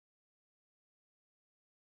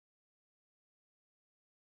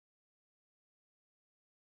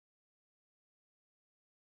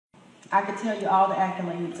I could tell you all the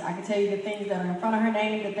accolades. I could tell you the things that are in front of her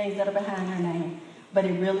name, the things that are behind her name. But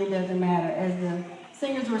it really doesn't matter. As the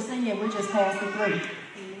singers were singing, we're just passing through.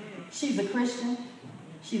 She's a Christian.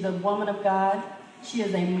 She's a woman of God. She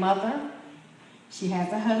is a mother. She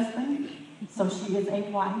has a husband, so she is a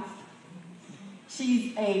wife.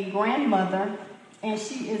 She's a grandmother, and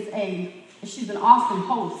she's an awesome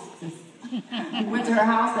hostess. We went to her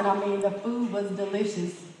house, and I mean, the food was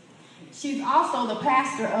delicious. She's also the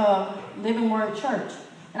pastor of Living Word Church,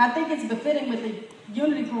 and I think it's befitting with the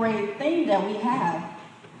Unity Parade theme that we have.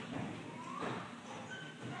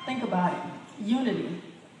 Think about it. Unity,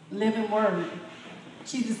 Living Word.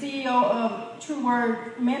 She's the CEO of True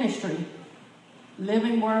Word Ministry.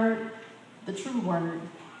 Living Word, the True Word.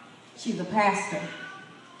 She's a pastor.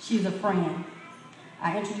 She's a friend.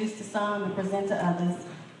 I introduce to some and present to others,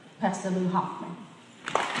 Pastor Lou Hoffman.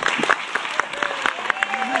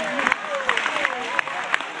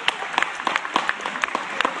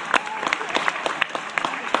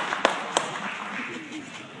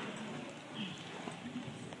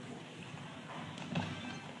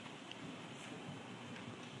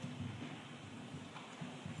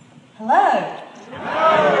 Hello.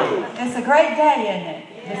 Hello. It's a great day, isn't it?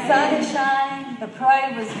 The sun is shining, the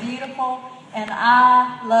parade was beautiful, and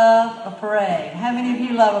I love a parade. How many of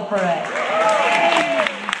you love a parade?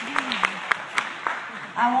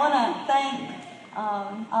 I want to thank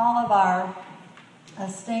all of our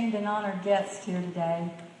esteemed and honored guests here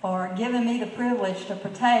today for giving me the privilege to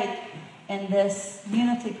partake in this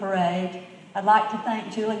Unity Parade. I'd like to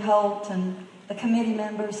thank Julie Holt and the committee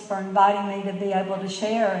members for inviting me to be able to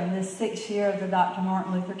share in this 6th year of the Dr.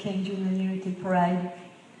 Martin Luther King Jr. Unity Parade.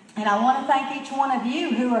 And I want to thank each one of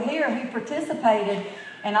you who are here, who participated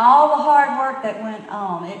in all the hard work that went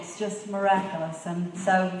on. It's just miraculous. And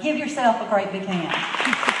so give yourself a great big hand.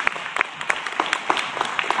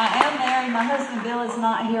 I am married. My husband Bill is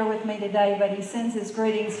not here with me today, but he sends his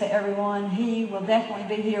greetings to everyone. He will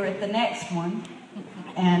definitely be here at the next one.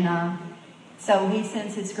 And so he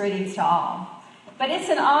sends his greetings to all. But it's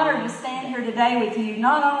an honor to stand here today with you,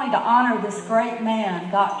 not only to honor this great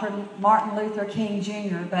man, Dr. Martin Luther King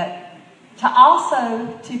Jr., but to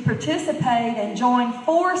also to participate and join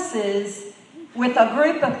forces with a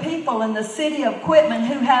group of people in the city of Quitman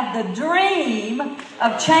who have the dream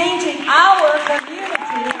of changing our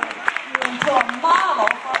community into a model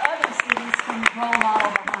for other cities to role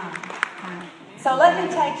model behind. So let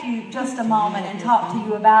me take you just a moment and talk to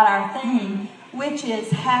you about our theme, which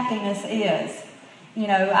is happiness is. You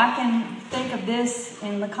know, I can think of this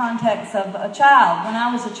in the context of a child. When I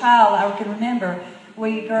was a child, I can remember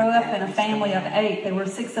we grew up in a family of 8. There were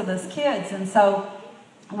 6 of us kids, and so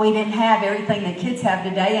we didn't have everything that kids have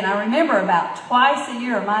today. And I remember about twice a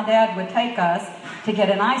year, my dad would take us to get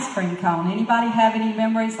an ice cream cone. Anybody have any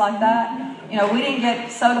memories like that? You know, we didn't get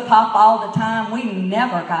soda pop all the time. We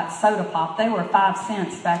never got soda pop. They were 5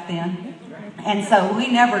 cents back then. And so we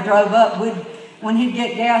never drove up. When he'd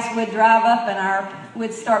get gas, we'd drive up and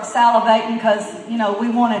we'd start salivating because, you know, we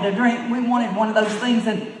wanted a drink. We wanted one of those things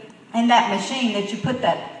in that machine that you put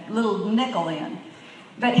that little nickel in.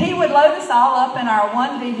 But he would load us all up in our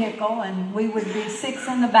one vehicle, and we would be 6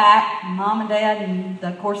 in the back, Mom and Dad, and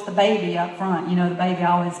of course the baby up front. You know, the baby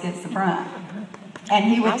always gets the front. And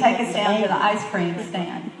he would take us down to the ice cream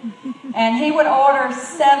stand. And he would order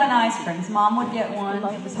 7 ice creams. Mom would get one.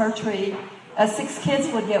 It was her treat. 6 kids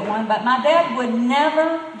would get one, but my dad would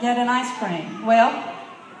never get an ice cream. Well,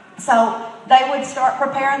 so they would start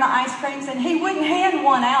preparing the ice creams, and he wouldn't hand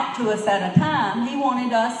one out to us at a time. He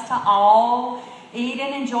wanted us to all eat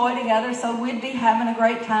and enjoy together, so we'd be having a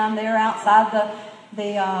great time there outside the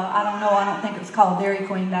I don't think it was called Dairy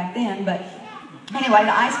Queen back then, but anyway,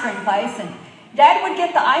 the ice cream place. And Dad would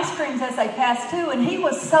get the ice creams as they passed too, and he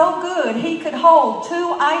was so good, he could hold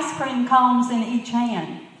 2 ice cream cones in each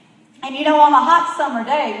hand. And you know, on a hot summer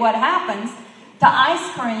day, what happens to ice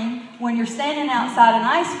cream when you're standing outside an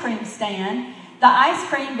ice cream stand, the ice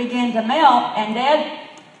cream began to melt, and Dad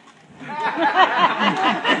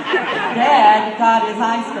got his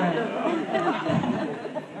ice cream.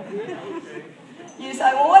 You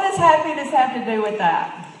say, well, what does happiness have to do with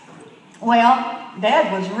that? Well,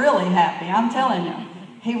 Dad was really happy, I'm telling you.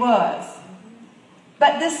 He was.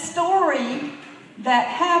 But this story that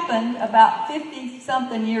happened about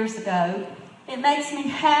 50-something years ago, it makes me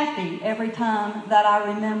happy every time that I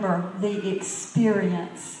remember the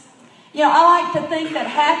experience. You know, I like to think that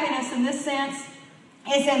happiness in this sense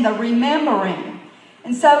is in the remembering.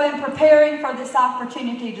 And so in preparing for this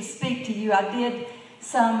opportunity to speak to you, I did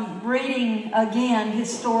some reading again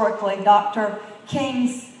historically, Dr.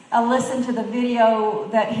 King's I listened to the video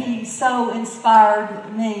that he so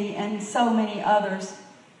inspired me and so many others.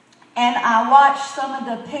 And I watched some of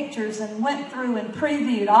the pictures and went through and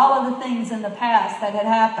previewed all of the things in the past that had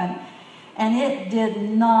happened. And it did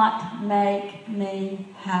not make me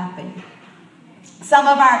happy. Some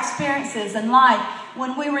of our experiences in life,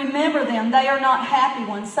 when we remember them, they are not happy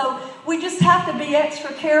ones. So we just have to be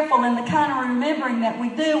extra careful in the kind of remembering that we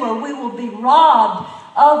do, or we will be robbed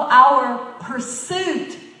of our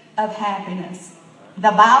pursuit of happiness.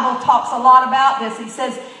 The Bible talks a lot about this. He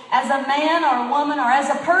says, as a man or a woman or as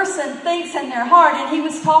a person thinks in their heart, and he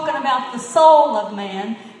was talking about the soul of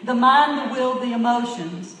man, the mind, the will, the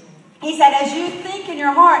emotions. He said, as you think in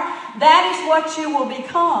your heart, that is what you will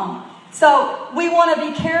become. So we want to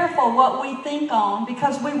be careful what we think on,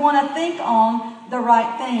 because we want to think on the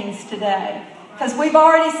right things today. Because we've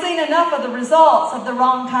already seen enough of the results of the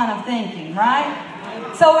wrong kind of thinking, right?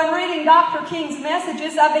 So in reading Dr. King's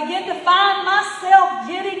messages, I began to find myself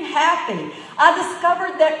getting happy. I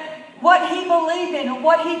discovered that what he believed in and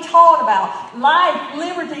what he taught about, life,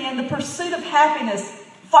 liberty, and the pursuit of happiness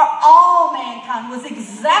for all mankind, was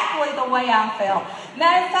exactly the way I felt.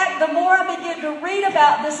 Matter of fact, the more I began to read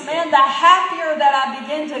about this man, the happier that I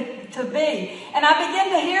began to be. And I began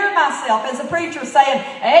to hear myself as a preacher saying,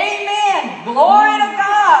 amen, glory to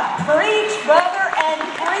God, preach, brother, and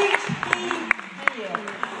preach he did.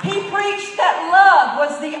 He preached that love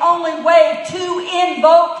was the only way to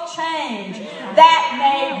invoke change. That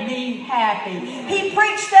made me happy. He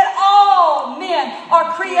preached that all men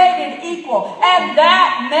are created equal, and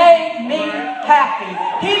that made me happy.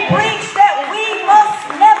 He preached that we must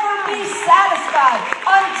never be satisfied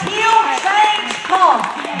until change comes.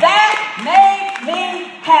 That made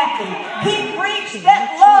me happy. He preached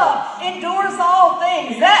that love endures all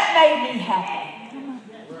things. That made me happy.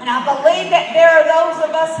 And I believe that there are those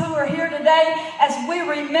of us who are here today as we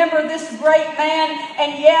remember this great man,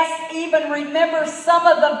 and yes, even remember some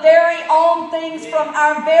of the very own things from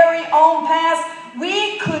our very own past.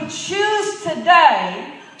 We could choose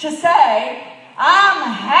today to say, I'm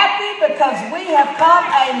happy because we have come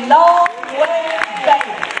a long way today.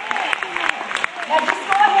 Now just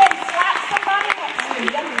go ahead and slap somebody next to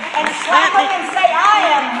you and slap them and say, I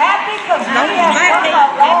am happy because we have come a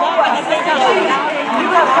long way. You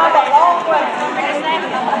have come a long way.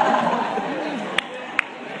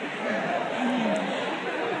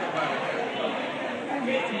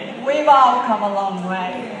 We've all come a long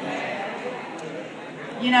way.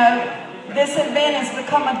 You know, this event has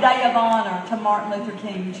become a day of honor to Martin Luther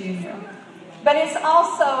King Jr. But it's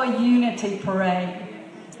also a unity parade.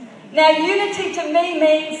 Now, unity to me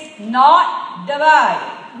means not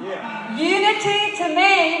divided. Yeah. Unity to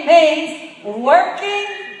me means working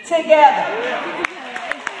together.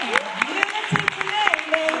 Unity to me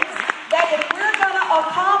means that if we're going to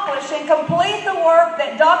accomplish and complete the work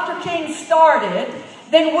that Dr. King started,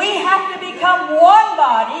 then we have to become one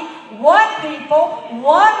body, one people,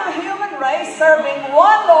 one human race, serving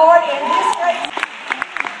one Lord in this race.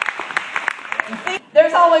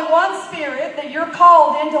 There's only one Spirit, that you're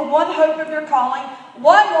called into one hope of your calling,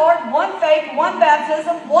 one Lord, one faith, one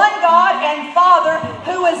baptism, one God and Father,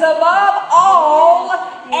 who is above all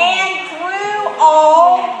and through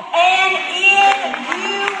all and in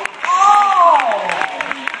you all.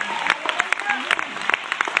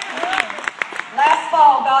 Last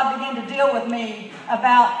fall, God began to deal with me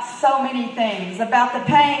about so many things, about the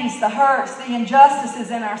pains, the hurts, the injustices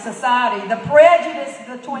in our society, the prejudice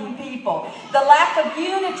between people, the lack of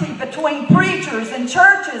unity between preachers and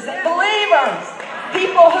churches and believers,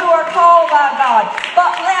 people who are called by God.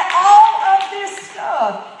 But let all of this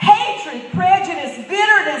stuff, hatred, prejudice,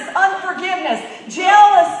 bitterness, unforgiveness,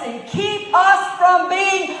 jealousy, keep us from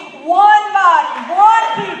being one body, one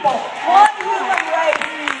people, one human race,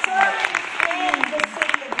 serving in the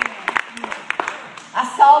city of God. I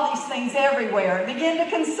saw these things everywhere. It began to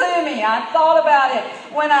consume me. I thought about it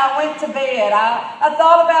when I went to bed. I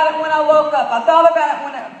thought about it when I woke up. I thought about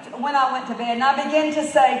it when I went to bed. And I began to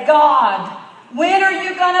say, God, when are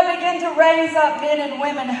you going to begin to raise up men and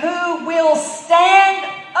women who will stand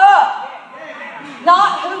up?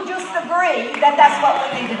 Not who just agree that that's what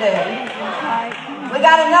we need to do. We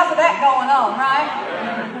got enough of that going on, right?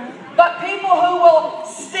 But people who will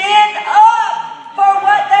stand up for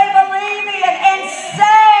what they believe in and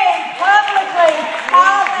say publicly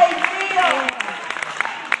how they feel.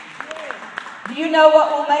 Do you know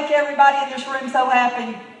what will make everybody in this room so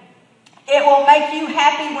happy? It will make you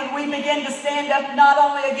happy when we begin to stand up not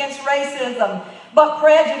only against racism, but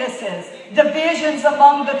prejudices, divisions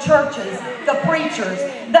among the churches, the preachers,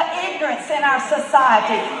 the ignorance in our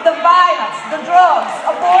society, the violence, the drugs,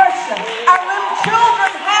 abortion. Our little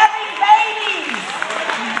children have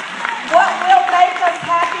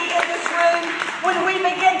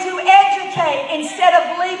instead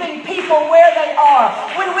of leaving people where they are,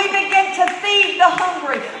 when we begin to feed the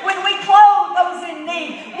hungry, when we clothe those in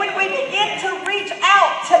need, when we begin to reach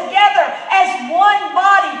out together as one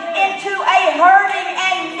body into a hurting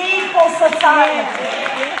and needful society.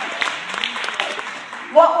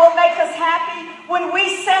 What will make us happy? When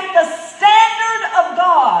we set the standard of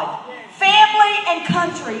God, family and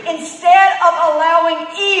country, instead of allowing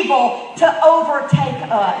evil to overtake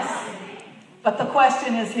us. But the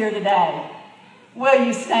question is here today. Will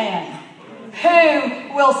you stand?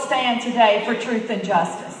 Who will stand today for truth and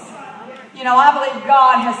justice? You know, I believe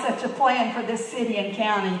God has such a plan for this city and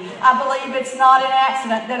county. I believe it's not an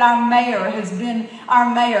accident that our mayor has been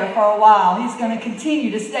our mayor for a while. He's going to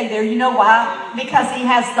continue to stay there. You know why? Because he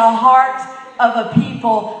has the heart of a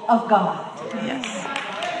people of God. Yes.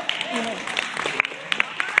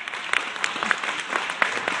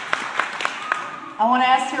 I want to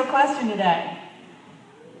ask you a question today.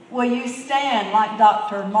 Will you stand like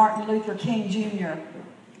Dr. Martin Luther King Jr.?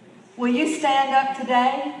 Will you stand up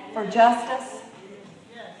today for justice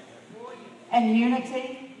and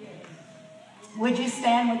unity? Would you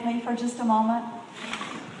stand with me for just a moment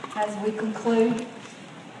as we conclude?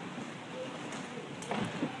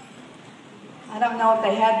 I don't know if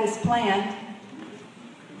they had this planned,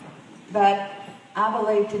 but I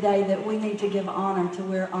believe today that we need to give honor to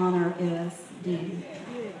where honor is due.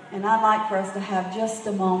 And I'd like for us to have just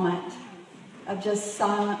a moment of just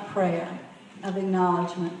silent prayer of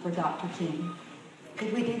acknowledgement for Dr. King.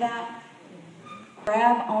 Could we do that?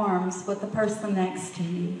 Grab arms with the person next to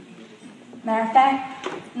you. Matter of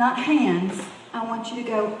fact, not hands. I want you to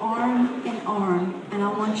go arm in arm, and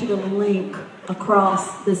I want you to link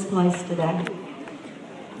across this place today.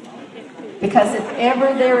 Because if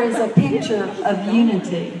ever there is a picture of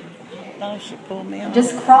unity,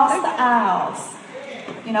 just cross the aisles.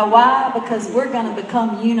 You know why? Because we're going to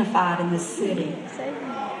become unified in this city.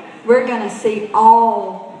 We're going to see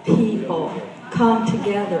all people come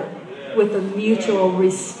together with a mutual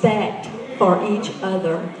respect for each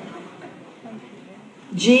other.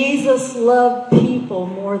 Jesus loved people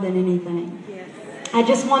more than anything. I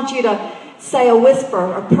just want you to say a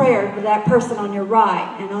whisper, a prayer to that person on your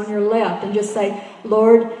right and on your left, and just say,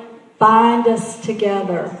 Lord, bind us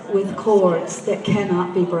together with cords that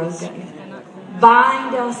cannot be broken.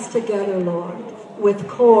 Bind us together, Lord, with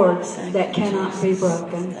cords that cannot be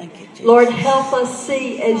broken. Lord, help us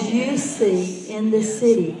see as you see in this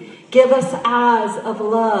city. Give us eyes of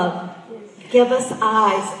love. Give us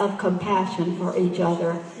eyes of compassion for each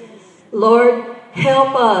other. Lord,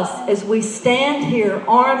 help us as we stand here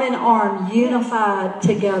arm in arm, unified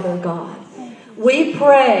together, God. We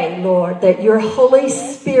pray, Lord, that your Holy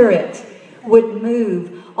Spirit would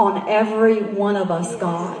move on every one of us,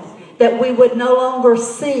 God. That we would no longer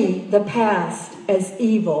see the past as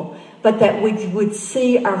evil, but that we would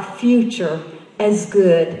see our future as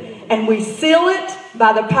good. And we seal it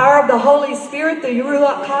by the power of the Holy Spirit, the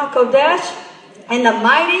Ruach HaKodesh, in the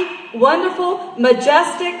mighty, wonderful,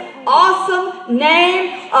 majestic, awesome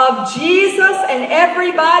name of Jesus. And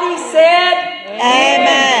everybody said,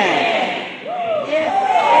 Amen.